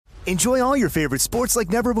Enjoy all your favorite sports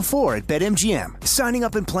like never before at BetMGM. Signing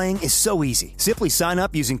up and playing is so easy. Simply sign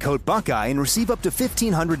up using code Buckeye and receive up to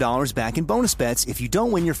 $1,500 back in bonus bets if you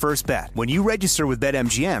don't win your first bet. When you register with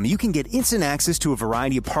BetMGM, you can get instant access to a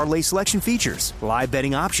variety of parlay selection features, live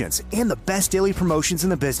betting options, and the best daily promotions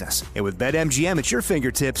in the business. And with BetMGM at your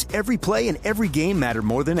fingertips, every play and every game matter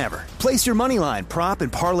more than ever. Place your moneyline, prop,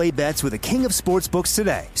 and parlay bets with the king of sportsbooks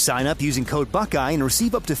today. Sign up using code Buckeye and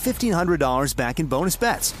receive up to $1,500 back in bonus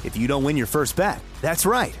bets if you don't win your first bet. That's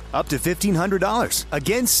right, up to $1,500.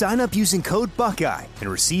 Again, sign up using code Buckeye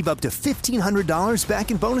and receive up to $1,500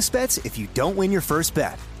 back in bonus bets if you don't win your first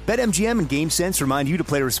bet. BetMGM and GameSense remind you to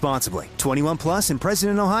play responsibly. 21 plus and present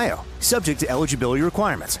in Ohio. Subject to eligibility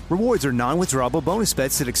requirements. Rewards are non-withdrawable bonus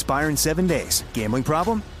bets that expire in 7 days. Gambling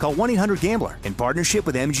problem? Call 1-800-GAMBLER in partnership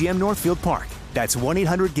with MGM Northfield Park. That's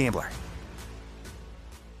 1-800-GAMBLER.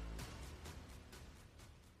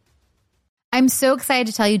 I'm so excited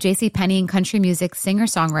to tell you JCPenney and country music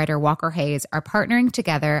singer-songwriter Walker Hayes are partnering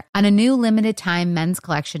together on a new limited-time men's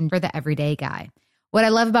collection for the everyday guy. What I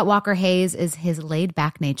love about Walker Hayes is his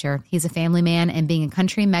laid-back nature. He's a family man, and being a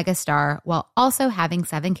country megastar while also having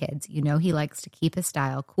 7 kids, you know he likes to keep his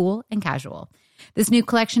style cool and casual. This new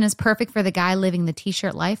collection is perfect for the guy living the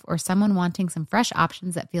t-shirt life or someone wanting some fresh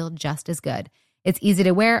options that feel just as good. It's easy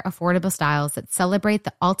to wear, affordable styles that celebrate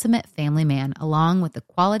the ultimate family man, along with the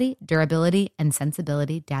quality, durability, and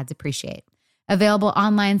sensibility dads appreciate. Available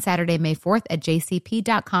online Saturday, May 4th at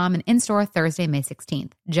jcp.com and in-store Thursday, May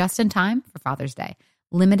 16th, just in time for Father's Day.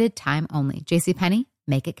 Limited time only. JCPenney,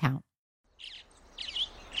 make it count.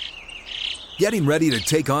 Getting ready to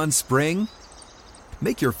take on spring?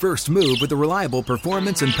 Make your first move with the reliable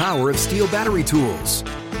performance and power of Steel battery tools.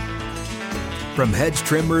 From hedge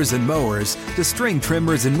trimmers and mowers to string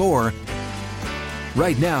trimmers and more,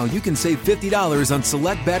 right now you can save $50 on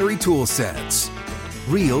select battery tool sets.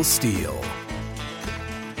 Real Steel.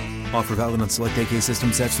 Offer valid on select AK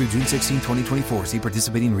system sets through June 16, 2024. See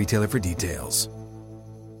participating retailer for details.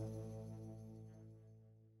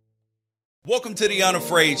 Welcome to the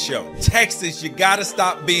UNAFRAID Show. Texas, you gotta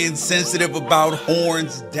stop being sensitive about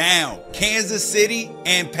horns down. Kansas City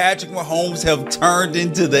and Patrick Mahomes have turned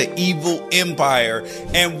into the evil empire,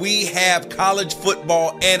 and we have college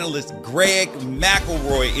football analyst Greg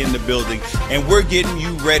McElroy in the building, and we're getting you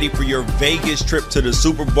ready for your Vegas trip to the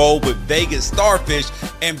Super Bowl with Vegas Starfish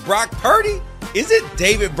and Brock Purdy. Is it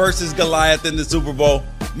David versus Goliath in the Super Bowl?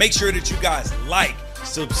 Make sure that you guys like,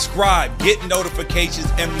 subscribe, get notifications,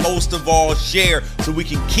 and most of all, share so we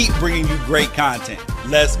can keep bringing you great content.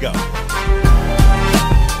 Let's go.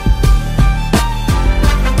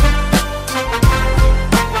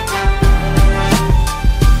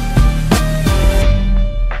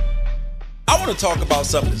 I want to talk about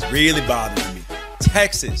something that's really bothering me.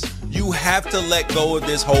 Texas, you have to let go of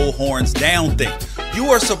this whole horns down thing. You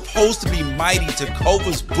are supposed to be mighty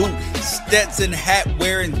Tecovas boot, Stetson hat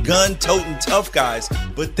wearing, gun toting tough guys,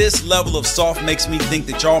 but this level of soft makes me think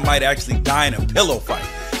that y'all might actually die in a pillow fight.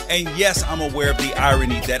 And yes, I'm aware of the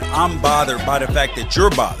irony that I'm bothered by the fact that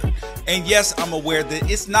you're bothered. And yes, I'm aware that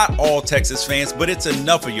it's not all Texas fans, but it's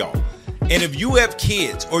enough of y'all. And if you have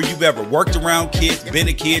kids or you've ever worked around kids, been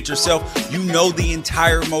a kid yourself, you know the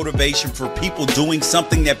entire motivation for people doing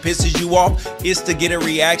something that pisses you off is to get a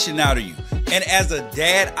reaction out of you. And as a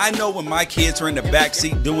dad, I know when my kids are in the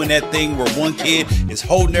backseat doing that thing where one kid is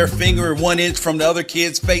holding their finger 1 inch from the other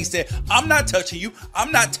kid's face that I'm not touching you,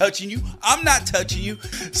 I'm not touching you, I'm not touching you.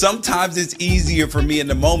 Sometimes it's easier for me in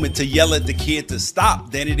the moment to yell at the kid to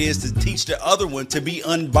stop than it is to teach the other one to be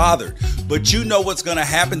unbothered. But you know what's going to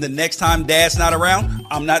happen the next time dad's not around?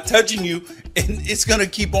 I'm not touching you. And it's going to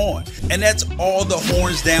keep on. And that's all the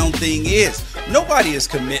horns down thing is. Nobody is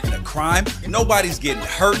committing a crime. Nobody's getting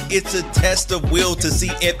hurt. It's a test of will to see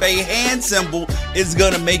if a hand symbol is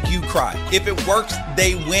going to make you cry. If it works,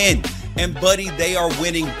 they win. And buddy, they are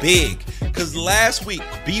winning big. Because last week,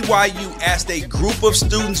 BYU asked a group of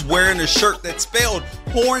students wearing a shirt that spelled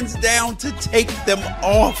horns down to take them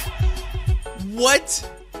off. What?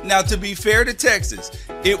 Now, to be fair to Texas,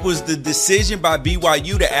 it was the decision by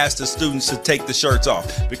BYU to ask the students to take the shirts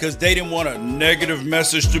off because they didn't want a negative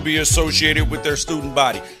message to be associated with their student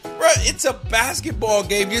body. Bruh, it's a basketball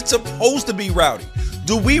game. You're supposed to be rowdy.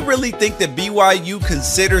 Do we really think that BYU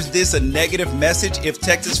considers this a negative message if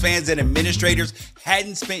Texas fans and administrators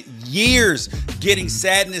hadn't spent years getting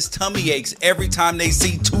sadness tummy aches every time they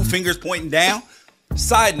see 2 fingers pointing down?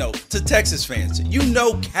 Side note to Texas fans, you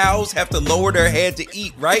know cows have to lower their head to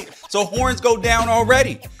eat, right? So horns go down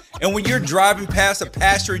already. And when you're driving past a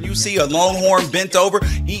pasture and you see a longhorn bent over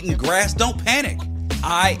eating grass, don't panic.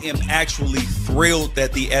 I am actually thrilled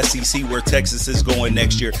that the SEC, where Texas is going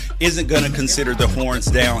next year, isn't going to consider the horns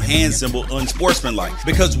down hand symbol unsportsmanlike.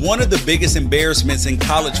 Because one of the biggest embarrassments in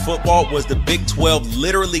college football was the Big 12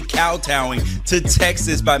 literally kowtowing to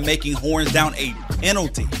Texas by making horns down a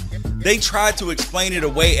penalty. They tried to explain it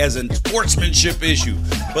away as a sportsmanship issue,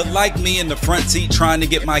 but like me in the front seat trying to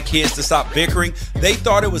get my kids to stop bickering, they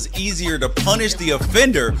thought it was easier to punish the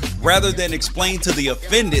offender rather than explain to the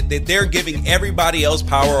offended that they're giving everybody else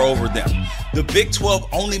power over them. The Big 12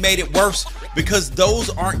 only made it worse because those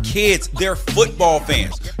aren't kids, they're football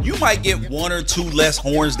fans. You might get one or two less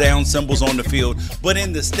horns down symbols on the field, but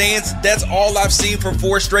in the stands, that's all I've seen for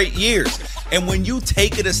 4 straight years. And when you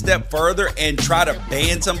take it a step further and try to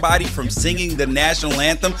ban somebody from singing the national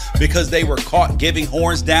anthem because they were caught giving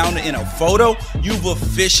horns down in a photo, you've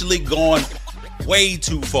officially gone way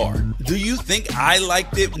too far. Do you think I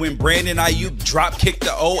liked it when Brandon Ayuk drop kicked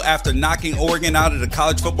the O after knocking Oregon out of the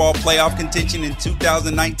college football playoff contention in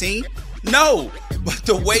 2019? No, but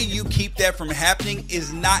the way you keep that from happening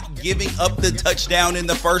is not giving up the touchdown in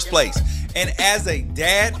the first place. And as a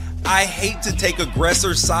dad, I hate to take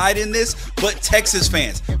aggressor's side in this, but Texas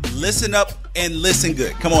fans, listen up and listen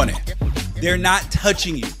good. Come on in. They're not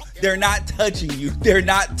touching you. They're not touching you. They're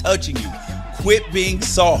not touching you. Quit being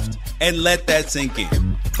soft and let that sink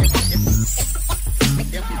in.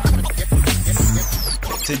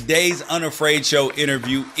 Today's Unafraid Show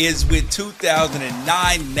interview is with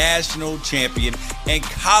 2009 national champion and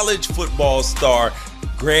college football star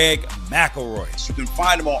Greg McElroy. You can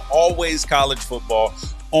find him on Always College Football,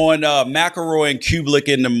 on McElroy and Kublik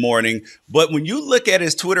in the morning. But when you look at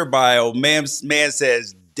his Twitter bio, man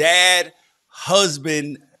says dad,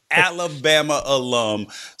 husband, Alabama alum.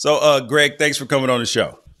 So, Greg, thanks for coming on the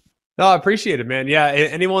show. No, I appreciate it, man. Yeah,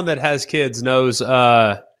 anyone that has kids knows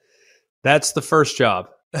that's the first job.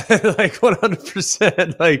 Like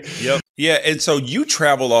 100%. Like, yep. Yeah. And so you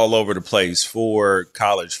travel all over the place for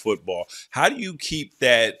college football. How do you keep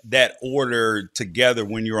that order together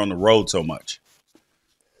when you're on the road so much?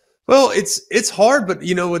 Well, it's hard, but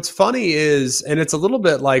what's funny is, and it's a little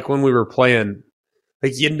bit like when we were playing,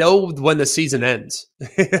 like, when the season ends.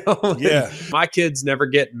 Yeah. My kids never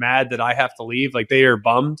get mad that I have to leave. Like, they are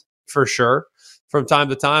bummed for sure from time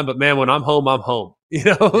to time, but man, when I'm home, I'm home.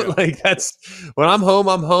 Yeah. Like, that's when I'm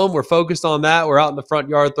home. We're focused on that. We're out in the front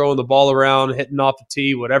yard throwing the ball around, hitting off the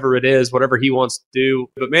tee, whatever it is, whatever he wants to do.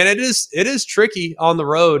 But man, it is tricky on the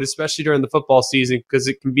road, especially during the football season, because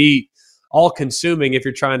it can be all consuming if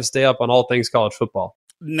you're trying to stay up on all things college football.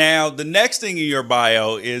 Now, the next thing in your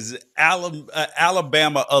bio is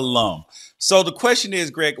Alabama alum. So the question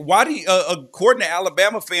is, Greg, why do you, according to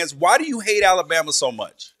Alabama fans, why do you hate Alabama so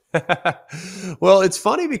much? Well, it's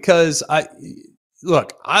funny because I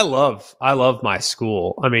love my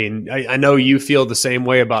school. I mean, I know you feel the same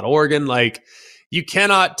way about Oregon. Like, you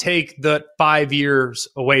cannot take the 5 years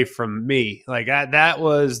away from me. Like, that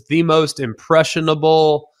was the most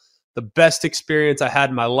impressionable, the best experience I had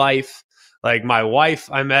in my life. Like, my wife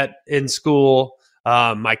I met in school.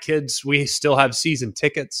 My kids, we still have season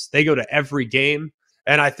tickets. They go to every game.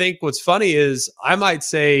 And I think what's funny is I might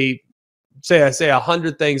say I say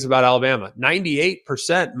 100 things about Alabama.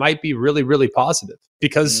 98% might be really, really positive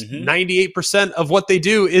because 98% of what they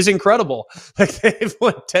do is incredible. Like, they've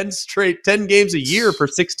won 10 games a year for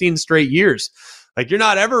 16 straight years. Like, you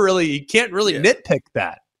can't really nitpick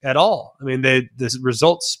that at all. I mean, the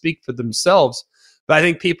results speak for themselves, but I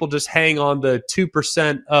think people just hang on the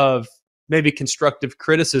 2% of maybe constructive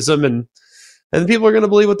criticism, and people are going to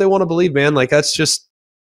believe what they want to believe, man. Like, that's just,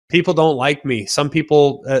 people don't like me. Some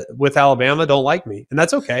people with Alabama don't like me, and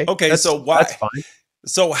that's okay. Okay, that's fine.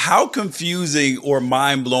 So how confusing or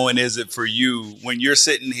mind-blowing is it for you when you're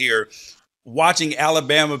sitting here watching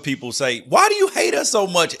Alabama people say, why do you hate us so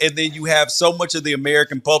much? And then you have so much of the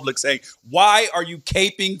American public saying, why are you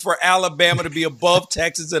caping for Alabama to be above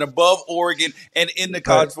Texas and above Oregon and in the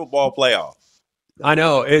college football playoff? I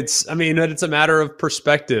know it's a matter of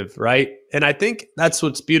perspective, right? And I think that's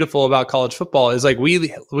what's beautiful about college football is, like,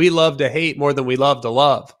 we love to hate more than we love to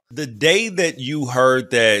love. The day that you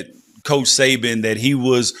heard that Coach Saban, that he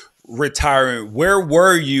was retiring, where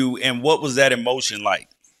were you and what was that emotion like?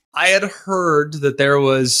 I had heard that there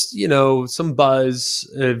was, some buzz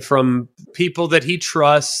from people that he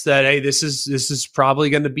trusts that, hey, this is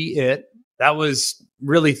probably going to be it. That was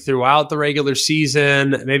really throughout the regular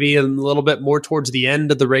season, maybe a little bit more towards the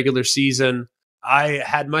end of the regular season. I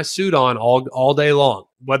had my suit on all day long,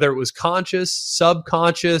 whether it was conscious,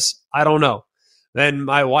 subconscious, I don't know. Then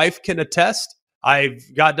my wife can attest. I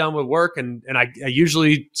got done with work and I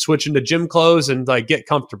usually switch into gym clothes and, like, get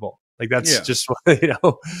comfortable. Like that's just, as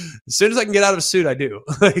soon as I can get out of a suit, I do.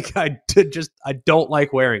 Like I don't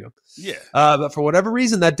like wearing them. Yeah. But for whatever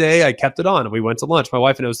reason that day, I kept it on. We went to lunch, my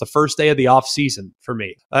wife, and it was the first day of the off season for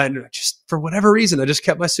me. And just for whatever reason, I just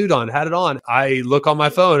kept my suit on, had it on. I look on my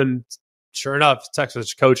phone and sure enough, text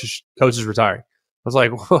message, coach is retiring. I was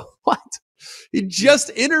like, what? He just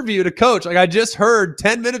interviewed a coach. Like I just heard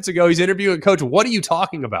 10 minutes ago, he's interviewing a coach. What are you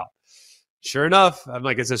talking about? Sure enough, I'm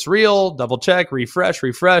like, is this real? Double check, refresh,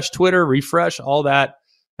 Twitter, refresh, all that.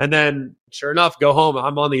 And then sure enough, go home.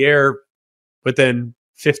 I'm on the air within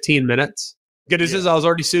 15 minutes. Good as is, I was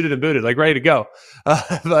already suited and booted, like ready to go.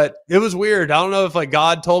 But it was weird. I don't know if like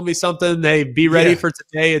God told me something. Hey, be ready for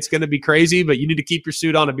today. It's going to be crazy, but you need to keep your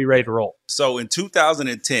suit on and be ready to roll. So in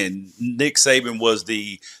 2010, Nick Saban was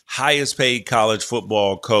the highest paid college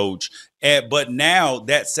football coach. But now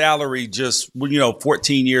that salary just,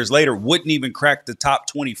 14 years later, wouldn't even crack the top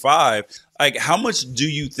 25. Like, how much do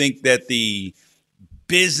you think that the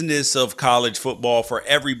business of college football for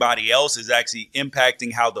everybody else is actually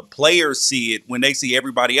impacting how the players see it when they see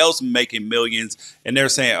everybody else making millions and they're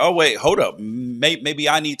saying, oh, wait, hold up. Maybe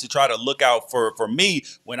I need to try to look out for me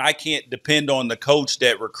when I can't depend on the coach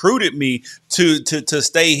that recruited me to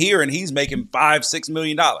stay here and he's making $5-6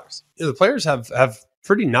 million. The players have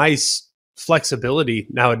pretty nice flexibility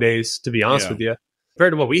nowadays, to be honest with you,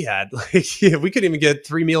 compared to what we had. Like we couldn't even get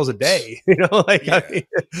 3 meals a day, I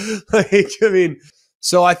mean,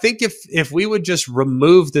 so I think if we would just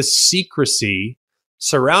remove the secrecy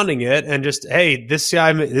surrounding it and just, hey, this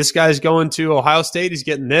guy's going to Ohio State, he's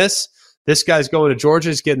getting this. This guy's going to Georgia,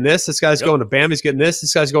 he's getting this. This guy's going to Bama, he's getting this.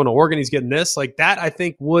 This guy's going to Oregon, he's getting this. Like that, I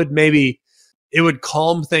think it would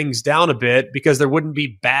calm things down a bit because there wouldn't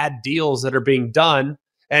be bad deals that are being done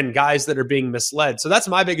and guys that are being misled. So that's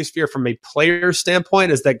my biggest fear from a player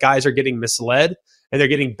standpoint is that guys are getting misled and they're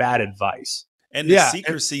getting bad advice. And the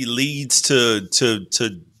secrecy leads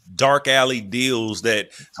to dark alley deals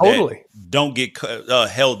that don't get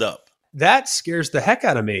held up. That scares the heck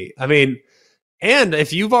out of me. I mean, and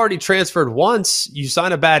if you've already transferred once, you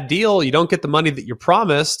sign a bad deal, you don't get the money that you're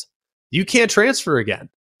promised, you can't transfer again.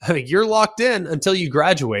 I mean, you're locked in until you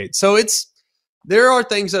graduate. So there are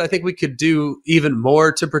things that I think we could do even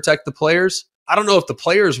more to protect the players. I don't know if the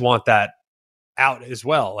players want that out as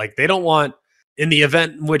well. Like they don't want, in the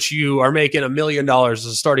event in which you are making $1 million as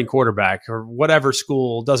a starting quarterback or whatever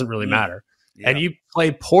school, doesn't really matter. Yeah. And you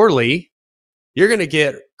play poorly, you're going to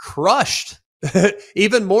get crushed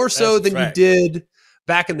even more so than you did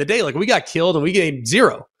back in the day. Like we got killed and we gained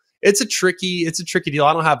 0. It's a tricky deal.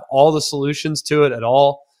 I don't have all the solutions to it at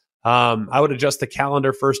all. I would adjust the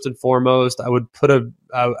calendar first and foremost. I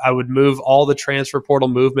would move all the transfer portal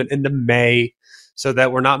movement into May so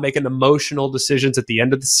that we're not making emotional decisions at the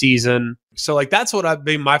end of the season. So like that's what I'd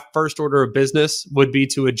be my first order of business would be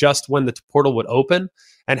to adjust when the portal would open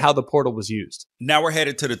and how the portal was used. Now we're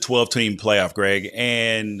headed to the 12-team playoff, Greg,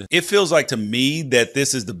 and it feels like to me that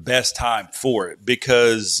this is the best time for it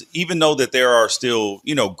because even though that there are still,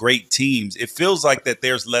 great teams, it feels like that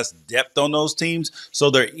there's less depth on those teams.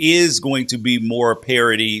 So there is going to be more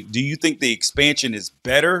parity. Do you think the expansion is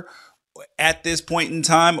better at this point in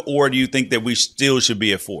time, or do you think that we still should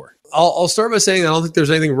be at 4? I'll start by saying I don't think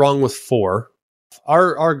there's anything wrong with 4.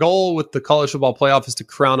 Our goal with the college football playoff is to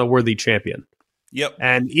crown a worthy champion. Yep.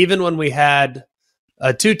 And even when we had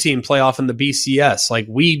a 2-team playoff in the BCS, like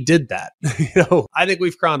we did that. I think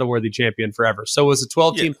we've crowned a worthy champion forever. So was a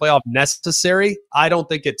 12-team playoff necessary? I don't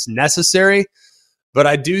think it's necessary, but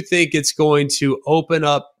I do think it's going to open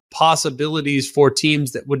up possibilities for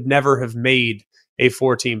teams that would never have made a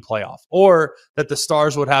 4-team playoff or that the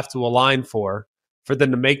stars would have to align for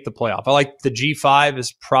them to make the playoff. I like the G5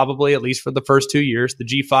 is probably, at least for the first 2 years, the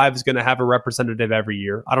G5 is going to have a representative every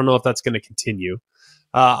year. I don't know if that's going to continue.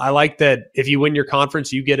 I like that if you win your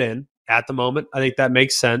conference, you get in at the moment. I think that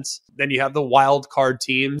makes sense. Then you have the wild card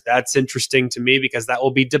team. That's interesting to me because that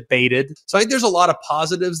will be debated. So I think there's a lot of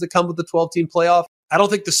positives that come with the 12-team playoff. I don't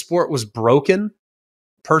think the sport was broken,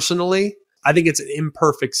 personally. I think it's an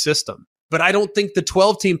imperfect system. But I don't think the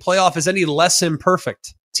 12-team playoff is any less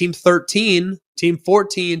imperfect. Team 13, Team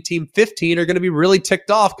 14, Team 15 are going to be really ticked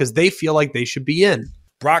off because they feel like they should be in.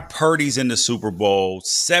 Brock Purdy's in the Super Bowl,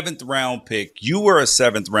 7th round pick. You were a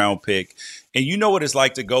 7th round pick. And you know what it's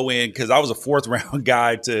like to go in, because I was a 4th round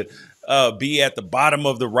guy, to be at the bottom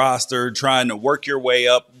of the roster trying to work your way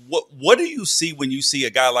up. What do you see when you see a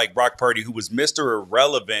guy like Brock Purdy, who was Mr.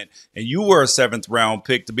 Irrelevant, and you were a 7th round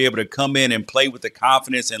pick, to be able to come in and play with the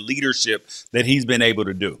confidence and leadership that he's been able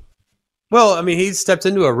to do? Well, I mean, he stepped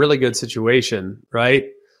into a really good situation, right?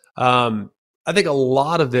 I think a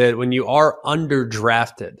lot of it, when you are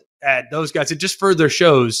underdrafted at those guys, it just further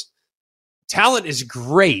shows talent is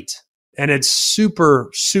great and it's super,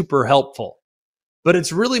 super helpful, but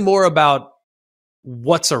it's really more about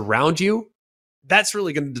what's around you. That's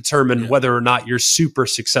really going to determine whether or not you're super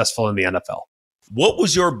successful in the NFL. What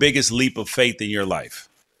was your biggest leap of faith in your life?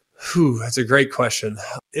 That's a great question.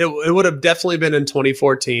 It would have definitely been in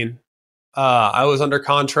 2014. I was under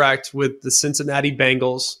contract with the Cincinnati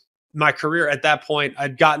Bengals. My career at that point,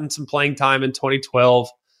 I'd gotten some playing time in 2012.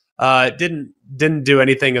 Didn't do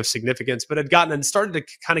anything of significance, but had gotten and started to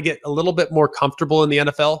kind of get a little bit more comfortable in the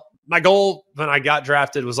NFL. My goal when I got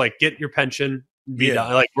drafted was like, get your pension, be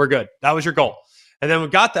done. Like, we're good. That was your goal. And then we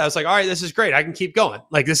got that. I was like, all right, this is great. I can keep going.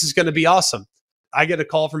 Like, this is going to be awesome. I get a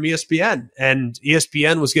call from ESPN, and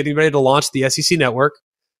ESPN was getting ready to launch the SEC network.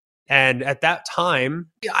 And at that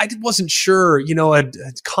time, I wasn't sure, a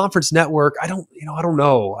conference network. I don't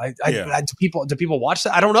know. Do people watch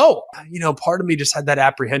that? I don't know. Part of me just had that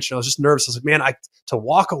apprehension. I was just nervous. I was like, man, to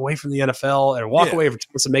walk away from the NFL and walk away from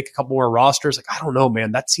to make a couple more rosters. Like, I don't know,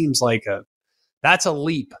 man. That seems like that's a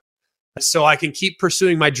leap. So I can keep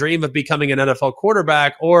pursuing my dream of becoming an NFL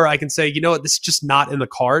quarterback, or I can say, you know what, this is just not in the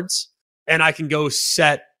cards. And I can go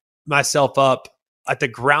set myself up at the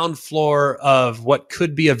ground floor of what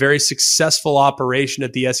could be a very successful operation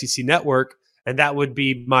at the SEC network. And that would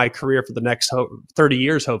be my career for the next 30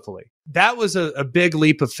 years, hopefully. That was a big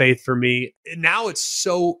leap of faith for me. And now it's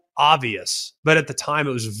so obvious, but at the time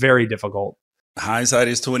it was very difficult. Hindsight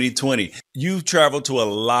is 2020. You've traveled to a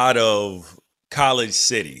lot of college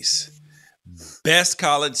cities. Best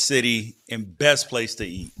college city and best place to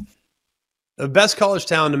eat. The best college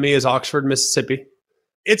town to me is Oxford, Mississippi.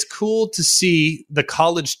 It's cool to see the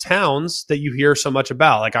college towns that you hear so much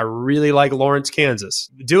about. Like, I really like Lawrence,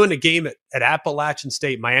 Kansas. Doing a game at Appalachian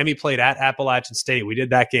State. Miami played at Appalachian State. We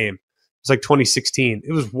did that game. It was like 2016.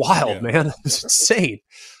 It was wild, man. It was insane.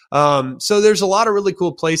 So there's a lot of really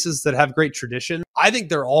cool places that have great tradition. I think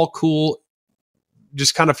they're all cool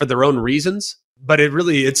just kind of for their own reasons. But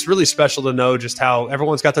it's really special to know just how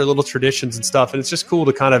everyone's got their little traditions and stuff. And it's just cool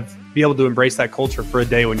to kind of be able to embrace that culture for a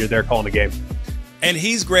day when you're there calling a game. And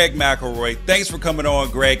he's Greg McElroy. Thanks for coming on,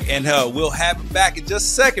 Greg. And we'll have him back in just a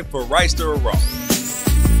second for Rice or Wrong.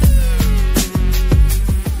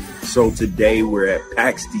 So today we're at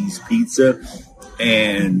Paxty's Pizza.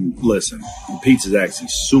 And listen, the pizza's actually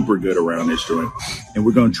super good around this joint. And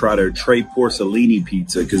we're going to try their Tre Porcellini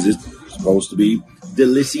pizza because it's supposed to be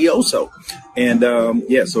delicioso. And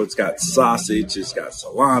so it's got sausage, it's got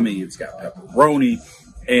salami, it's got pepperoni,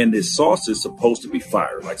 and this sauce is supposed to be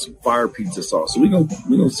fire, like some fire pizza sauce. So we're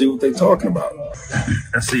gonna see what they're talking about.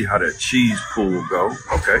 Let's see how that cheese pool go.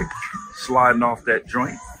 Okay, sliding off that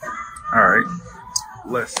joint. All right,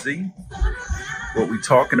 let's see what we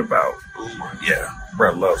talking about. Yeah,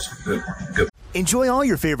 Brett loves good. Enjoy all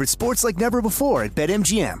your favorite sports like never before at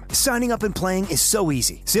BetMGM. Signing up and playing is so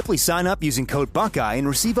easy. Simply sign up using code Buckeye and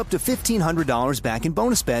receive up to $1,500 back in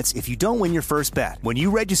bonus bets if you don't win your first bet. When you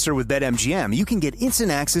register with BetMGM, you can get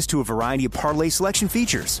instant access to a variety of parlay selection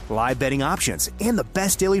features, live betting options, and the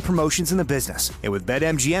best daily promotions in the business. And with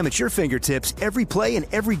BetMGM at your fingertips, every play and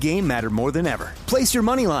every game matter more than ever. Place your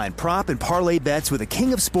moneyline, prop, and parlay bets with the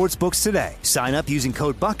king of sportsbooks today. Sign up using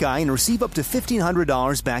code Buckeye and receive up to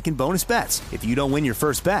 $1,500 back in bonus bets if you don't win your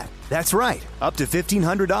first bet. That's right, up to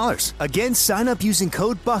 $1,500. Again, sign up using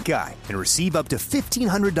code Buckeye and receive up to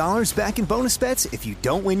 $1,500 back in bonus bets if you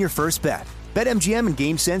don't win your first bet. BetMGM and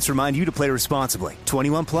GameSense remind you to play responsibly.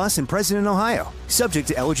 21 plus and present in Ohio. Subject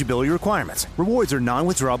to eligibility requirements. Rewards are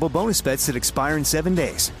non-withdrawable bonus bets that expire in 7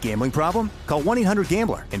 days. Gambling problem? Call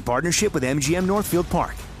 1-800-GAMBLER in partnership with MGM Northfield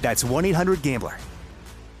Park. That's 1-800-GAMBLER.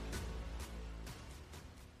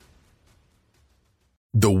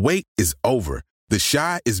 The wait is over. The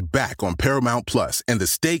Chi is back on Paramount Plus, and the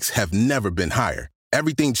stakes have never been higher.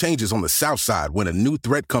 Everything changes on the South Side when a new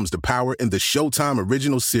threat comes to power in the Showtime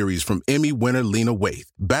original series from Emmy winner Lena Waithe.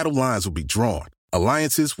 Battle lines will be drawn,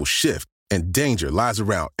 alliances will shift, and danger lies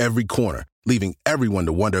around every corner, leaving everyone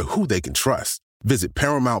to wonder who they can trust. Visit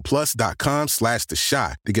ParamountPlus.com/The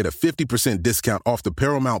Chi to get a 50% discount off the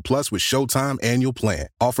Paramount Plus with Showtime annual plan.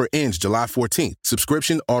 Offer ends July 14th.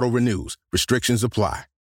 Subscription auto-renews. Restrictions apply.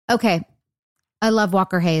 Okay. I love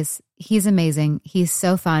Walker Hayes. He's amazing. He's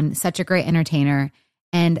so fun, such a great entertainer.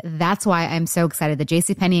 And that's why I'm so excited that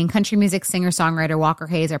JCPenney and country music singer-songwriter Walker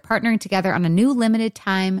Hayes are partnering together on a new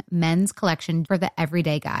limited-time men's collection for the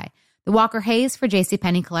everyday guy. The Walker Hayes for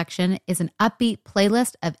JCPenney collection is an upbeat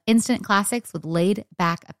playlist of instant classics with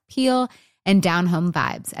laid-back appeal and down-home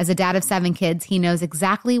vibes. As a dad of 7 kids, he knows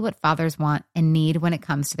exactly what fathers want and need when it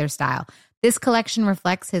comes to their style. This collection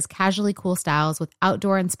reflects his casually cool styles with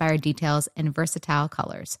outdoor-inspired details and versatile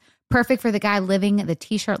colors. Perfect for the guy living the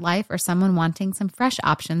t-shirt life or someone wanting some fresh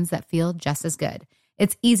options that feel just as good.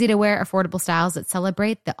 It's easy to wear, affordable styles that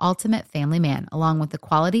celebrate the ultimate family man, along with the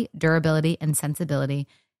quality, durability, and sensibility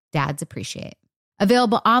dads appreciate.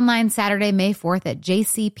 Available online Saturday, May 4th at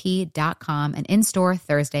jcp.com and in-store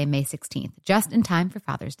Thursday, May 16th, just in time for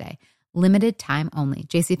Father's Day. Limited time only.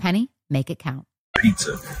 JCPenney, make it count.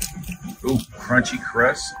 Pizza. Ooh, crunchy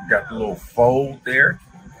crust. Got the little fold there.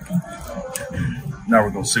 Now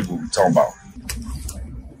we're going to see what we're talking about.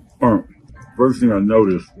 First thing I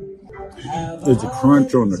noticed is the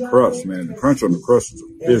crunch on the crust, man. The crunch on the crust is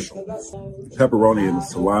official. Pepperoni and the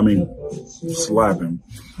salami slapping.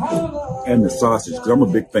 And the sausage. Because I'm a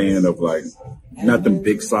big fan of, like, not them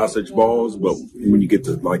big sausage balls, but when you get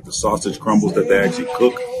to, like, the sausage crumbles that they actually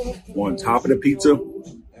cook on top of the pizza,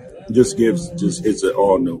 it's an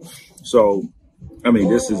all new. So, I mean,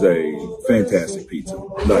 this is a fantastic pizza.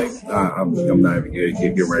 Like, I'm not even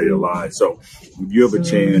getting ready to lie. So, if you have a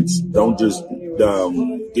chance, don't just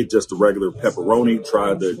get just the regular pepperoni.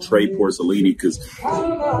 Try the Tre Porcellini, because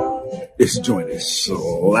this joint is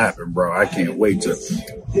slapping, bro. I can't wait to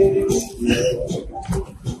finish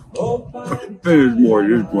more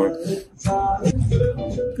of this one.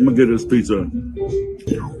 I'm going to give this pizza,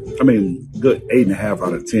 I mean, good 8.5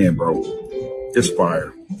 out of 10, bro. It's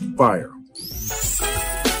fire. Fire.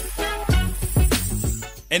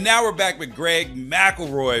 And now we're back with Greg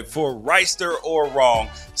McElroy for Reister or Wrong.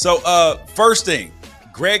 So first thing,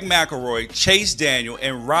 Greg McElroy, Chase Daniel,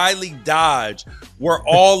 and Riley Dodge were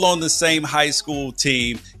all on the same high school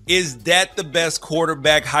team. Is that the best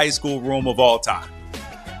quarterback high school room of all time?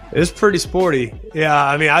 It's pretty sporty. Yeah,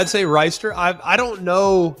 I mean, I'd say Reister. I don't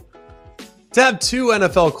know. To have two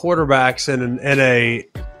NFL quarterbacks in a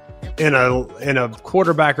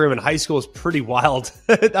quarterback room in high school is pretty wild.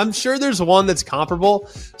 I'm sure there's one that's comparable,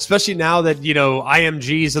 especially now that, you know,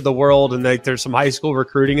 IMGs of the world and like there's some high school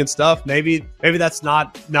recruiting and stuff. Maybe that's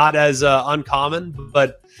not as uncommon,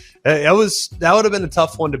 but that would have been a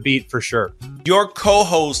tough one to beat for sure. Your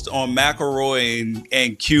co-host on McElroy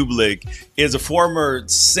and Kublik is a former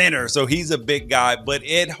center, so he's a big guy, but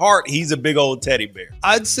at heart, he's a big old teddy bear.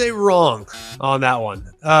 I'd say wrong on that one.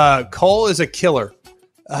 Cole is a killer.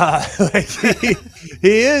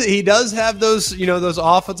 He does have those, you know, those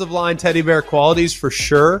offensive line teddy bear qualities for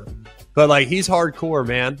sure, but like he's hardcore,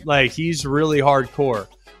 man. Like he's really hardcore.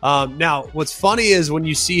 Now, what's funny is when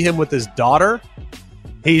you see him with his daughter,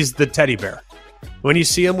 he's the teddy bear. When you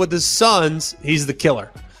see him with his sons, he's the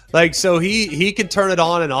killer. Like, so he can turn it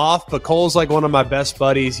on and off, but Cole's like one of my best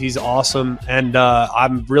buddies. He's awesome. And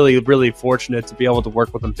I'm really, really fortunate to be able to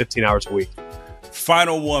work with him 15 hours a week.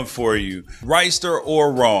 Final one for you. Reister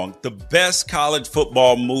or Wrong. The best college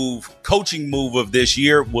football coaching move of this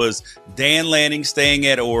year was Dan Lanning staying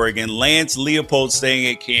at Oregon, Lance Leopold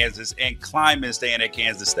staying at Kansas, and Kleiman staying at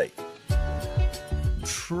Kansas State.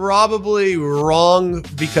 Probably wrong,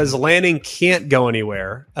 because Lanning can't go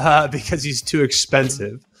anywhere because he's too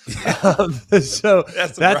expensive. So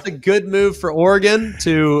that's a good move for Oregon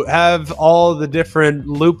to have all the different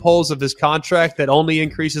loopholes of his contract that only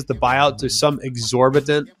increases the buyout to some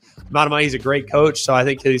exorbitant amount of money. He's a great coach, so I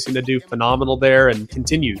think he's going to do phenomenal there and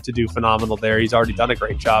continue to do phenomenal there. He's already done a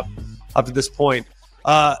great job up to this point.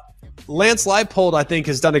 Lance Leipold, I think,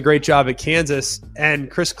 has done a great job at Kansas, and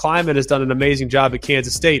Chris Kleiman has done an amazing job at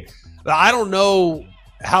Kansas State. But I don't know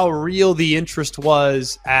how real the interest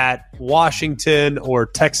was at Washington or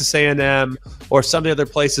Texas A&M or some of the other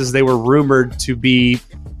places they were rumored to be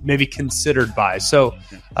maybe considered by. So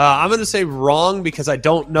I'm going to say wrong, because I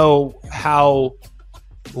don't know how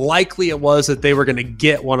likely it was that they were going to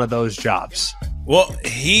get one of those jobs. Well,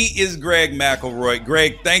 he is Greg McElroy.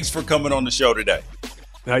 Greg, thanks for coming on the show today.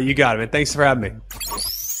 You got it, man. Thanks for having me.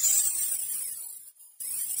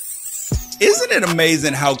 Isn't it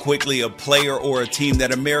amazing how quickly a player or a team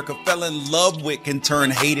that America fell in love with can turn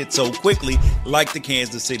hated so quickly, like the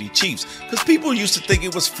Kansas City Chiefs? Because people used to think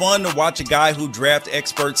it was fun to watch a guy who draft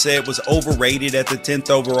experts said was overrated at the 10th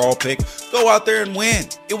overall pick go out there and win.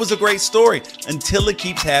 It was a great story until it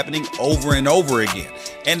keeps happening over and over again.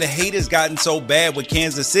 And the hate has gotten so bad with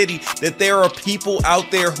Kansas City that there are people out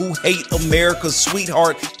there who hate America's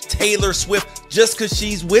sweetheart, Taylor Swift, just because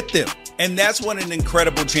she's with them. And that's what an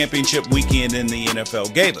incredible championship weekend in the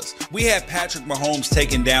NFL gave us. We had Patrick Mahomes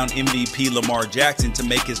taking down MVP Lamar Jackson to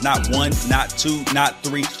make his not one, not two, not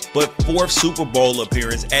three, but fourth Super Bowl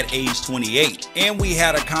appearance at age 28. And we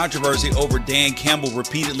had a controversy over Dan Campbell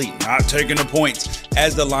repeatedly not taking the points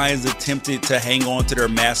as the Lions attempted to hang on to their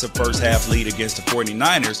massive first half lead against the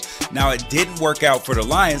 49ers. Now, it didn't work out for the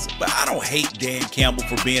Lions, but I don't hate Dan Campbell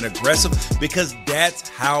for being aggressive because that's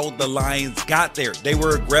how the Lions got there. They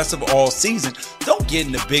were aggressive all season. Don't get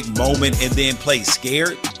in a big moment and then play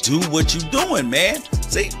scared. Do what you're doing, man.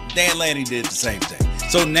 See, Dan Lanning did the same thing.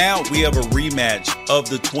 So now we have a rematch of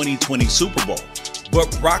the 2020 Super Bowl.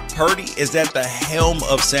 But Brock Purdy is at the helm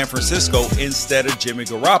of San Francisco instead of Jimmy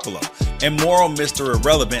Garoppolo. And more on Mr.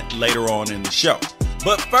 Irrelevant later on in the show.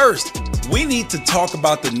 But first, we need to talk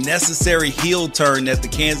about the necessary heel turn that the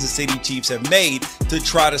Kansas City Chiefs have made to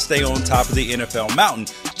try to stay on top of the NFL mountain.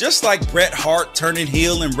 Just like Bret Hart turning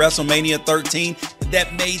heel in WrestleMania 13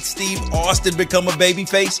 that made Steve Austin become a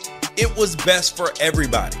babyface, it was best for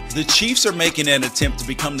everybody. The Chiefs are making an attempt to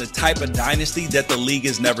become the type of dynasty that the league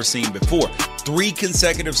has never seen before. 3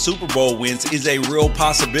 consecutive Super Bowl wins is a real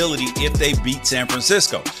possibility if they beat San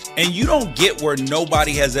Francisco. And you don't get where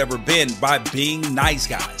nobody has ever been by being nice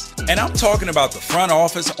guys. And I'm talking about the front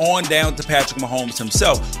office on down to Patrick Mahomes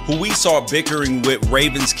himself, who we saw bickering with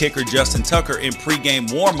Ravens kicker Justin Tucker in pregame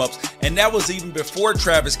warmups. And that was even before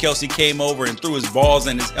Travis Kelce came over and threw his balls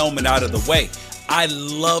and his helmet out of the way. I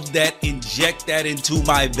love that. Inject that into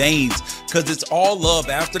my veins because it's all love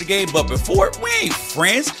after the game. But before, we ain't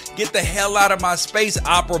friends. Get the hell out of my space,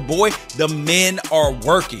 opera boy. The men are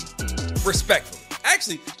working. Respectfully.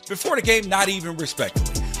 Actually, before the game, not even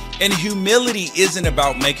respectfully. And humility isn't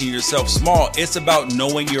about making yourself small. It's about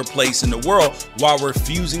knowing your place in the world while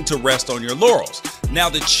refusing to rest on your laurels. Now,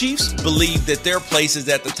 the Chiefs believe that their place is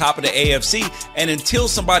at the top of the AFC, and until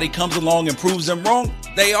somebody comes along and proves them wrong,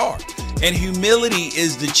 they are. And humility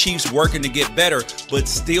is the Chiefs working to get better, but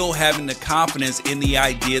still having the confidence in the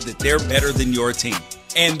idea that they're better than your team.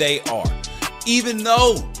 And they are. Even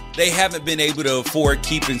though they haven't been able to afford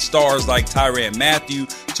keeping stars like Tyrann Mathieu,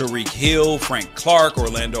 Tyreek Hill, Frank Clark,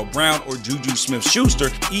 Orlando Brown, or Juju Smith-Schuster,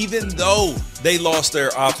 even though they lost their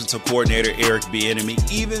offensive coordinator, Eric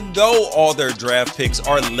Bieniemy, even though all their draft picks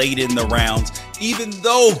are late in the rounds, even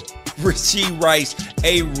though Rashee Rice,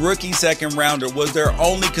 a rookie second rounder, was their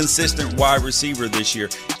only consistent wide receiver this year,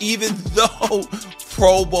 even though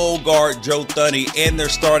Pro Bowl guard Joe Thuney and their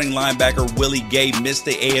starting linebacker Willie Gay missed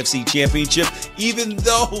the AFC Championship, even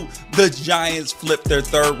though the Giants flipped their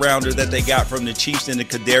third rounder that they got from the Chiefs in the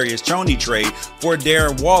Kadarius Toney trade for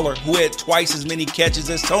Darren Waller, who had twice as many catches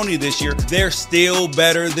as Toney this year. They're still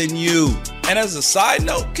better than you. And as a side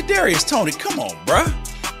note, Kadarius Toney, come on, bruh.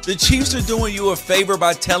 The Chiefs are doing you a favor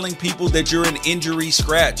by telling people that you're an injury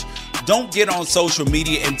scratch. Don't get on social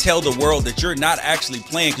media and tell the world that you're not actually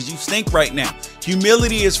playing because you stink right now.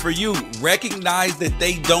 Humility is for you. Recognize that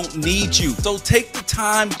they don't need you. So take the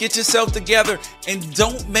time, get yourself together, and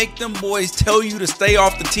don't make them boys tell you to stay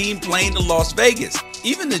off the team playing to Las Vegas.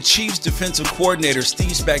 Even the Chiefs defensive coordinator,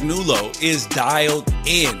 Steve Spagnuolo, is dialed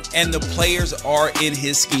in, and the players are in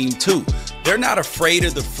his scheme too. They're not afraid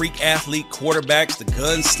of the freak athlete quarterbacks, the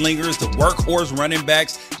gunslingers, the workhorse running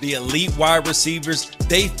backs, the elite wide receivers.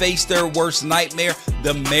 They face their worst nightmare,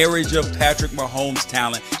 the marriage of Patrick Mahomes'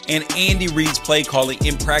 talent and Andy Reid's play calling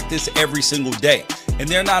in practice every single day. And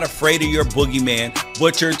they're not afraid of your boogeyman,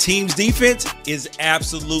 but your team's defense is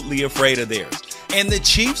absolutely afraid of theirs. And the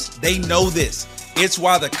Chiefs, they know this. It's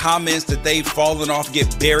why the comments that they've fallen off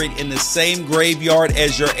get buried in the same graveyard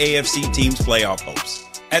as your AFC team's playoff hopes.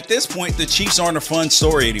 At this point, the Chiefs aren't a fun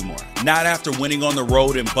story anymore. Not after winning on the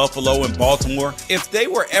road in Buffalo and Baltimore. If they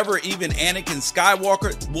were ever even Anakin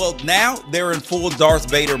Skywalker, well, now they're in full Darth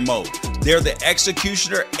Vader mode. They're the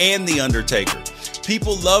executioner and the Undertaker.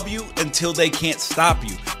 People love you until they can't stop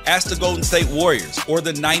you. Ask the Golden State Warriors or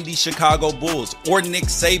the 90s Chicago Bulls or Nick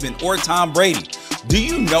Saban or Tom Brady. Do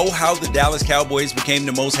you know how the Dallas Cowboys became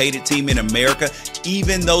the most hated team in America,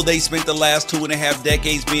 even though they spent the last 2.5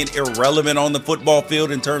 decades being irrelevant on the football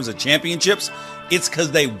field in terms of championships? It's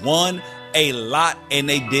because they won a lot and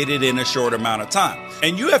they did it in a short amount of time.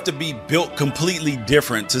 And you have to be built completely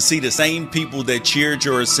different to see the same people that cheered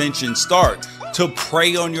your ascension start to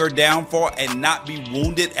prey on your downfall and not be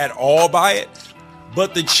wounded at all by it.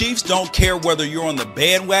 But the Chiefs don't care whether you're on the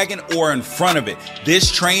bandwagon or in front of it. This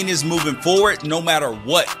train is moving forward no matter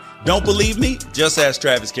what. Don't believe me? Just ask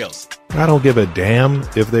Travis Kelce. I don't give a damn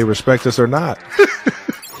if they respect us or not.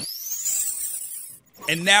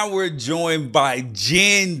 And now we're joined by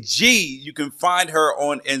Jen G. You can find her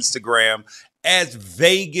on Instagram as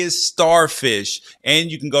Vegas Starfish.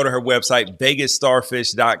 And you can go to her website,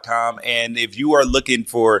 vegasstarfish.com. And if you are looking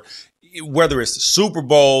for, whether it's the Super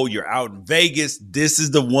Bowl, you're out in Vegas, this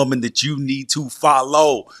is the woman that you need to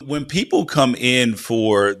follow. When people come in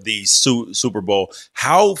for the Super Bowl,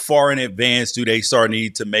 how far in advance do they start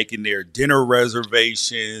need to making their dinner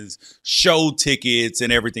reservations, show tickets,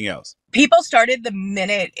 and everything else? People started the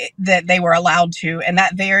minute that they were allowed to, and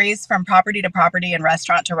that varies from property to property and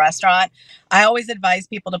restaurant to restaurant. I always advise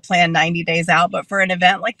people to plan 90 days out, but for an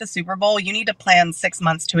event like the Super Bowl, you need to plan 6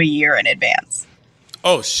 months to a year in advance.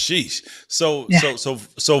 Oh, sheesh.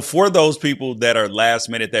 So for those people that are last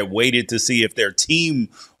minute that waited to see if their team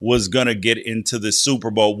was going to get into the Super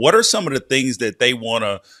Bowl, what are some of the things that they want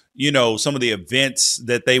to, some of the events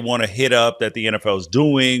that they want to hit up that the NFL is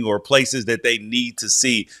doing, or places that they need to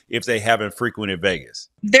see if they haven't frequented Vegas?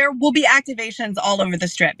 There will be activations all over the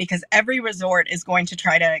Strip because every resort is going to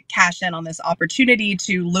try to cash in on this opportunity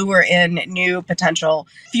to lure in new potential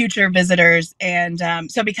future visitors.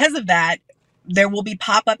 And so because of that, there will be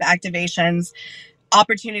pop-up activations,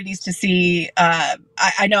 opportunities to see.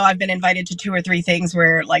 I know I've been invited to 2 or 3 things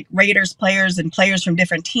where like Raiders players and players from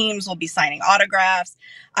different teams will be signing autographs.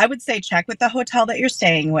 I would say check with the hotel that you're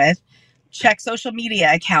staying with, check social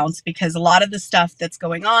media accounts, because a lot of the stuff that's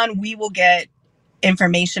going on, we will get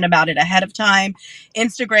information about it ahead of time.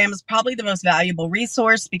 Instagram is probably the most valuable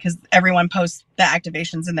resource because everyone posts the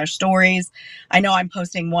activations in their stories. I know I'm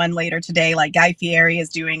posting one later today, like Guy Fieri is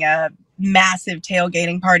doing a massive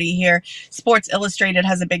tailgating party here. Sports Illustrated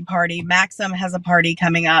has a big party. Maxim has a party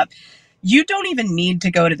coming up. You don't even need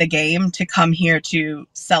to go to the game to come here to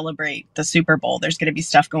celebrate the Super Bowl. There's going to be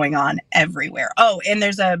stuff going on everywhere. Oh, and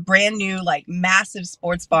there's a brand new, like, massive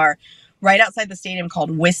sports bar right outside the stadium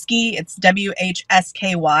called Whiskey. It's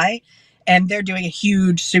WHSKY. And they're doing a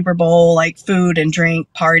huge Super Bowl, like, food and drink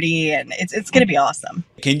party. And it's going to be awesome.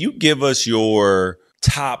 Can you give us your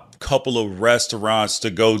top couple of restaurants to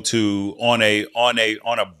go to on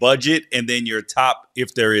a budget, and then your top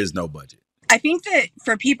if there is no budget? I think that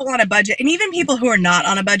for people on a budget, and even people who are not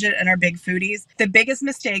on a budget and are big foodies, the biggest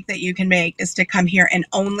mistake that you can make is to come here and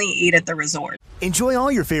only eat at the resort. Enjoy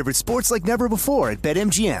all your favorite sports like never before at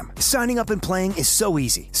BetMGM. Signing up and playing is so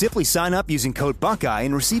easy. Simply sign up using code Buckeye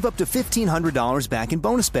and receive up to $1,500 back in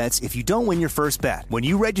bonus bets if you don't win your first bet. When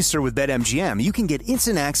you register with BetMGM, you can get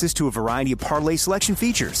instant access to a variety of parlay selection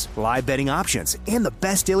features, live betting options, and the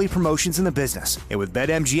best daily promotions in the business. And with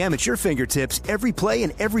BetMGM at your fingertips, every play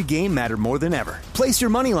and every game matter more than ever. Place your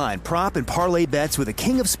moneyline, prop, and parlay bets with the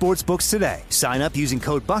king of sportsbooks today. Sign up using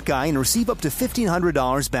code Buckeye and receive up to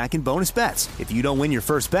 $1,500 back in bonus bets if you don't win your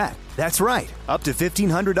first bet. That's right, up to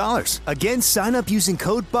 $1,500. Again, sign up using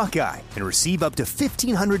code Buckeye and receive up to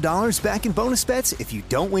 $1,500 back in bonus bets if you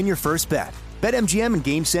don't win your first bet. BetMGM and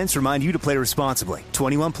GameSense remind you to play responsibly.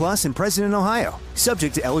 21 plus and present in Ohio.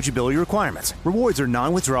 Subject to eligibility requirements. Rewards are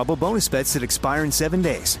non-withdrawable bonus bets that expire in 7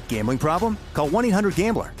 days. Gambling problem? Call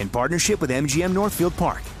 1-800-GAMBLER in partnership with MGM Northfield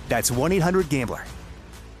Park. That's 1-800-GAMBLER.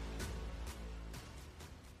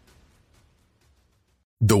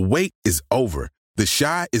 The wait is over. The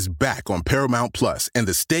Chi is back on Paramount Plus, and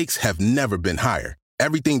the stakes have never been higher.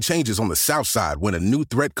 Everything changes on the South Side when a new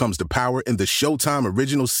threat comes to power in the Showtime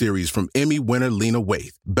original series from Emmy winner Lena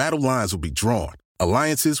Waithe. Battle lines will be drawn,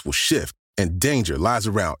 alliances will shift, and danger lies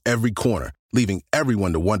around every corner, leaving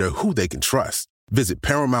everyone to wonder who they can trust. Visit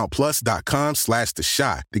ParamountPlus.com/The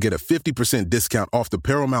Chi to get a 50% discount off the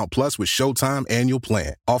Paramount Plus with Showtime annual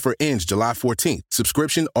plan. Offer ends July 14th.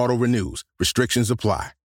 Subscription auto-renews. Restrictions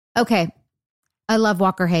apply. Okay. I love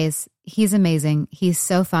Walker Hayes. He's amazing. He's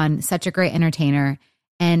so fun, such a great entertainer.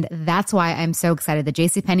 And that's why I'm so excited that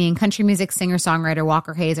JCPenney and country music singer-songwriter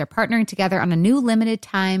Walker Hayes are partnering together on a new limited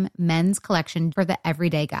time men's collection for the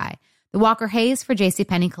everyday guy. The Walker Hayes for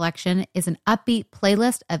JCPenney collection is an upbeat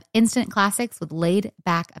playlist of instant classics with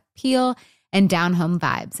laid-back appeal and down-home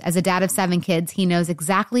vibes. As a dad of 7 kids, he knows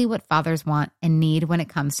exactly what fathers want and need when it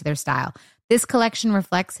comes to their style. This collection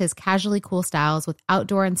reflects his casually cool styles with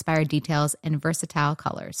outdoor-inspired details and versatile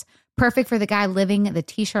colors. Perfect for the guy living the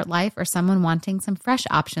t-shirt life or someone wanting some fresh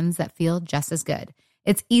options that feel just as good.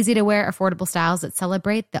 It's easy to wear, affordable styles that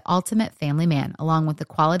celebrate the ultimate family man, along with the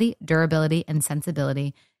quality, durability, and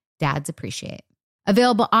sensibility dads appreciate.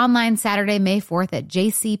 Available online Saturday, May 4th at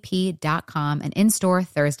jcp.com and in-store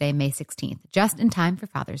Thursday, May 16th, just in time for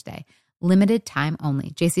Father's Day. Limited time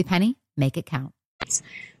only. JCPenney, make it count.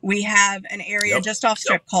 We have an area just off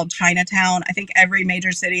Strip called Chinatown. I think every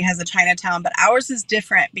major city has a Chinatown, but ours is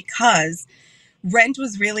different because rent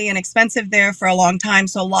was really inexpensive there for a long time.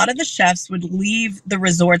 So a lot of the chefs would leave the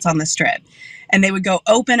resorts on the Strip. and they would go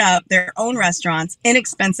open up their own restaurants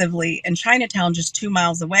inexpensively in Chinatown, just 2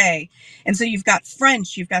 miles away. And so you've got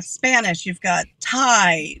French, you've got Spanish, you've got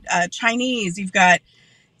Thai, Chinese, you've got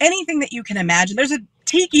anything that you can imagine. There's a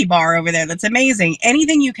tiki bar over there that's amazing.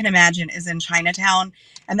 Anything you can imagine is in Chinatown.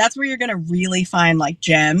 And that's where you're going to really find like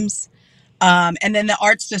gems. And then the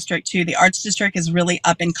Arts District too. The Arts District is really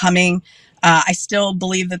up and coming. I still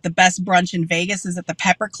believe that the best brunch in Vegas is at the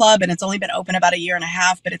Pepper Club, and it's only been open about 1.5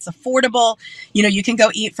 years, but it's affordable. You know, you can go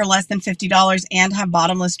eat for less than $50 and have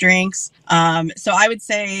bottomless drinks. So I would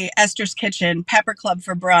say Esther's Kitchen, Pepper Club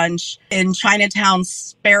for brunch. In Chinatown,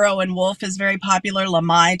 Sparrow and Wolf is very popular. La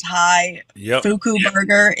Mai Thai, Fuku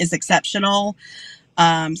Burger is exceptional.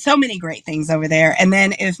 So many great things over there. And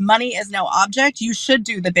then if money is no object, you should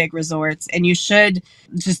do the big resorts and you should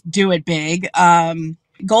just do it big.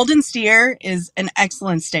 Golden Steer is an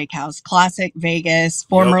excellent steakhouse, classic Vegas,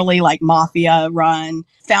 formerly like mafia run.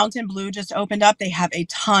 Fontainebleau just opened up. They have a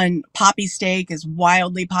ton. Poppy Steak is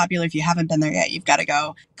wildly popular. If you haven't been there yet, you've got to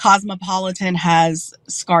go. Cosmopolitan has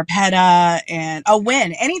Scarpetta and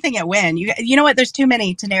Wynn. Anything at Wynn. You know what? There's too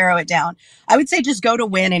many to narrow it down. I would say just go to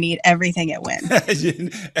Wynn and eat everything at Wynn.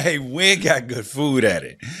 Hey, Wynn got good food at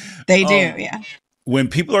it. They do, yeah. When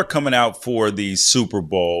people are coming out for the Super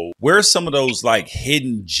Bowl, where are some of those like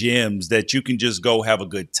hidden gems that you can just go have a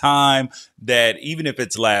good time, that even if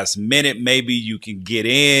it's last minute, maybe you can get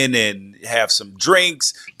in and have some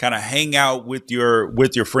drinks, kind of hang out with your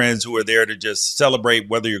friends who are there to just celebrate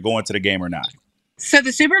whether you're going to the game or not? So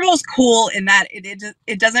the Super Bowl is cool in that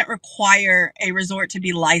it doesn't require a resort to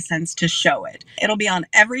be licensed to show it. It'll be on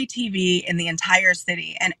every TV in the entire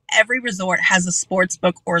city, and every resort has a sports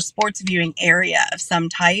book or sports viewing area of some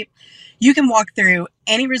type. You can walk through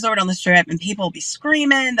any resort on the Strip and people will be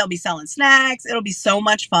screaming, they'll be selling snacks. It'll be so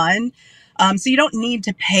much fun. So you don't need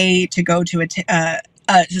to pay to go to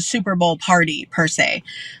a Super Bowl party per se.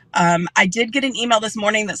 I did get an email this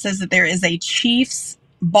morning that says that there is a Chiefs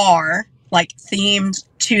bar, like themed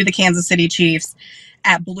to the Kansas City Chiefs,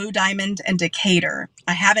 at Blue Diamond and Decatur.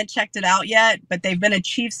 I haven't checked it out yet, but they've been a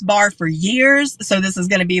Chiefs bar for years. So this is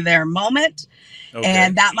going to be their moment. Okay.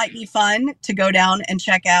 And that might be fun to go down and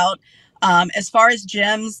check out. As far as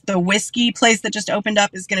gyms, the whiskey place that just opened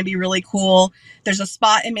up is going to be really cool. There's a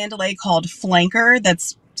spot in Mandalay called Flanker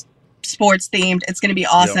that's sports themed. It's going to be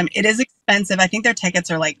awesome. Yep. It is expensive. I think their tickets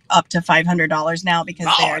are like up to $500 now because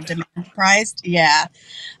they are demand priced. Yeah.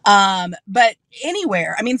 But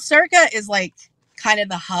anywhere, I mean, Circa is like kind of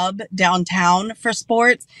the hub downtown for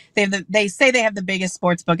sports. They say they have the biggest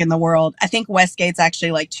sports book in the world. I think Westgate's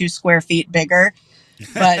actually like 2 square feet bigger,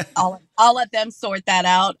 but I'll let them sort that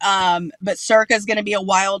out. But Circa is going to be a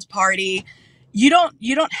wild party. You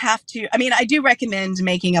don't have to. I mean, I do recommend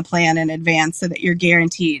making a plan in advance so that you're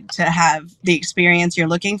guaranteed to have the experience you're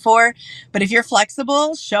looking for. But if you're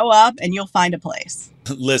flexible, show up and you'll find a place.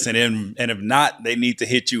 Listen, and if not, they need to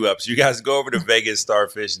hit you up. So you guys go over to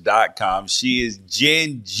VegasStarfish.com. She is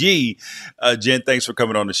Jen G. Jen, thanks for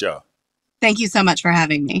coming on the show. Thank you so much for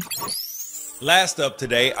having me. Last up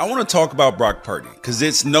today, I want to talk about Brock Purdy, because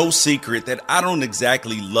it's no secret that I don't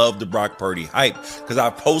exactly love the Brock Purdy hype, because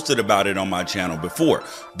I've posted about it on my channel before.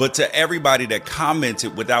 But to everybody that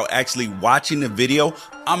commented without actually watching the video,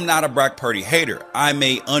 I'm not a Brock Purdy hater. I'm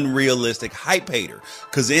a unrealistic hype hater,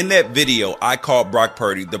 because in that video, I called Brock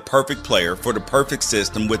Purdy the perfect player for the perfect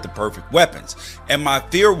system with the perfect weapons. And my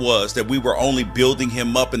fear was that we were only building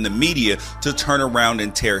him up in the media to turn around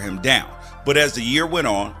and tear him down. But as the year went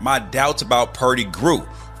on, my doubts about Purdy grew.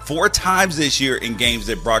 4 times this year in games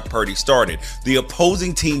that Brock Purdy started, the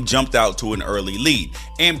opposing team jumped out to an early lead,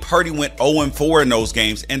 and Purdy went 0-4 in those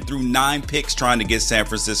games and threw 9 picks trying to get San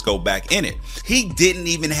Francisco back in it. He didn't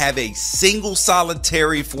even have a single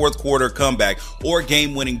solitary fourth quarter comeback or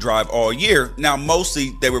game-winning drive all year. Now,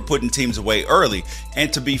 mostly they were putting teams away early,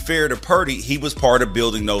 and to be fair to Purdy, he was part of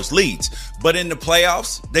building those leads. But in the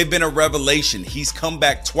playoffs, they've been a revelation. He's come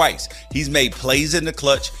back twice. He's made plays in the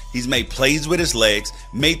clutch. He's made plays with his legs,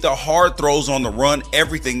 made the hard throws on the run,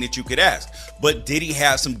 everything that you could ask. But did he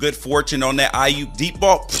have some good fortune on that Ayuk deep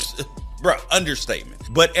ball? Bruh, understatement.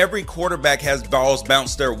 But every quarterback has balls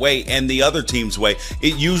bounced their way and the other team's way.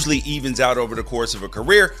 It usually evens out over the course of a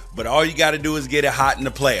career, but all you got to do is get it hot in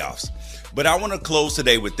the playoffs. But I want to close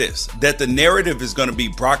today with this, that the narrative is going to be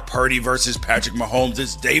Brock Purdy versus Patrick Mahomes.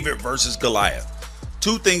 It's David versus Goliath.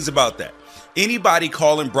 2 things about that. Anybody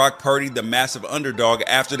calling Brock Purdy the massive underdog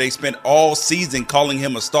after they spent all season calling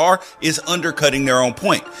him a star is undercutting their own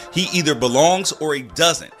point. He either belongs or he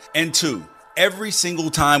doesn't. And 2, every single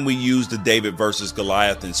time we use the David versus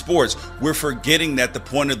Goliath in sports, we're forgetting that the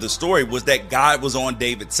point of the story was that God was on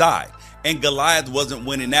David's side and Goliath wasn't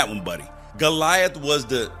winning that one, buddy. Goliath was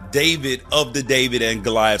the David of the David and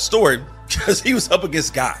Goliath story because he was up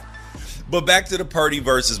against God. But back to the Purdy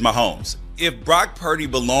versus Mahomes. If Brock Purdy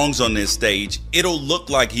belongs on this stage, it'll look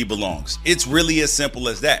like he belongs. It's really as simple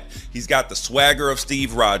as that. He's got the swagger of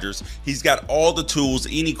Steve Rogers. He's got all the tools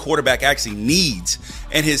any quarterback actually needs,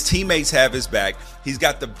 and his teammates have his back. He's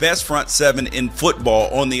got the best front seven in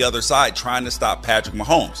football on the other side trying to stop Patrick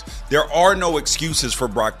Mahomes. There are no excuses for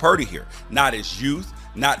Brock Purdy here. Not his youth,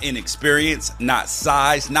 not inexperience, not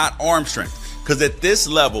size, not arm strength. Because at this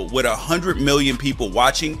level, with 100 million people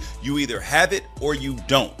watching, you either have it or you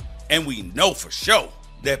don't. And we know for sure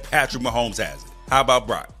that Patrick Mahomes has it. How about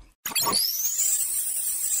Brock?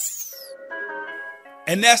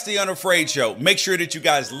 And that's the Unafraid Show. Make sure that you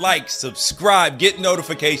guys like, subscribe, get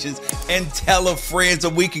notifications, and tell a friend so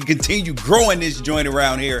we can continue growing this joint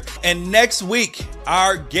around here. And next week,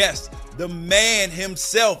 our guest, the man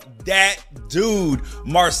himself, that dude,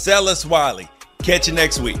 Marcellus Wiley. Catch you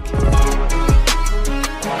next week.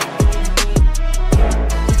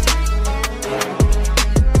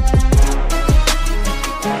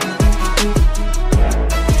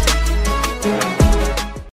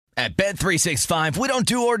 At Bet365, we don't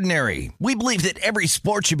do ordinary. We believe that every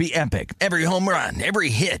sport should be epic. Every home run, every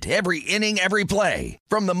hit, every inning, every play.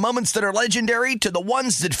 From the moments that are legendary to the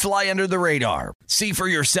ones that fly under the radar. See for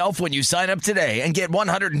yourself when you sign up today and get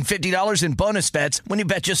 $150 in bonus bets when you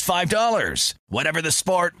bet just $5. Whatever the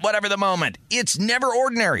sport, whatever the moment, it's never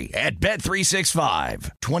ordinary at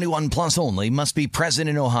Bet365. 21 plus only. Must be present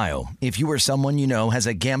in Ohio. If you or someone you know has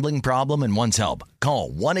a gambling problem and wants help,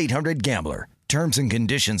 call 1-800-GAMBLER. Terms and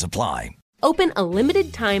conditions apply. Open a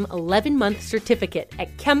limited-time 11-month certificate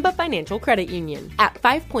at Kemba Financial Credit Union. At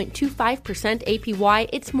 5.25% APY,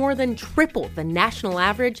 it's more than triple the national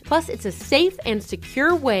average, plus it's a safe and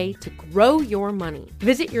secure way to grow your money.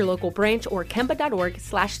 Visit your local branch or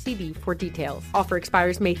kemba.org/cb for details. Offer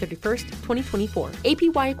expires May 31st, 2024.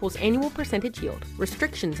 APY equals annual percentage yield.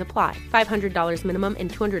 Restrictions apply. $500 minimum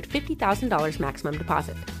and $250,000 maximum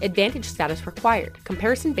deposit. Advantage status required.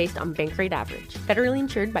 Comparison based on bank rate average. Federally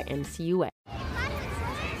insured by NCUA.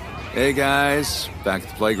 Hey guys, back at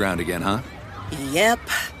the playground again, huh? Yep.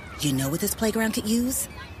 You know what this playground could use?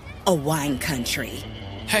 A wine country.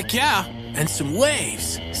 Heck yeah, and some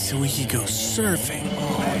waves so we could go surfing.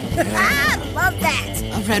 Oh, yeah. Ah, love that.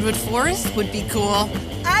 A redwood forest would be cool.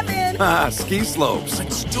 I'm in. Ah, ski slopes.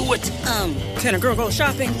 Let's do it. Can a girl go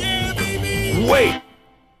shopping? Yeah, baby. Wait.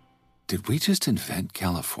 Did we just invent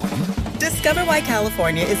California? Discover why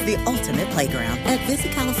California is the ultimate playground at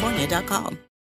visitcalifornia.com.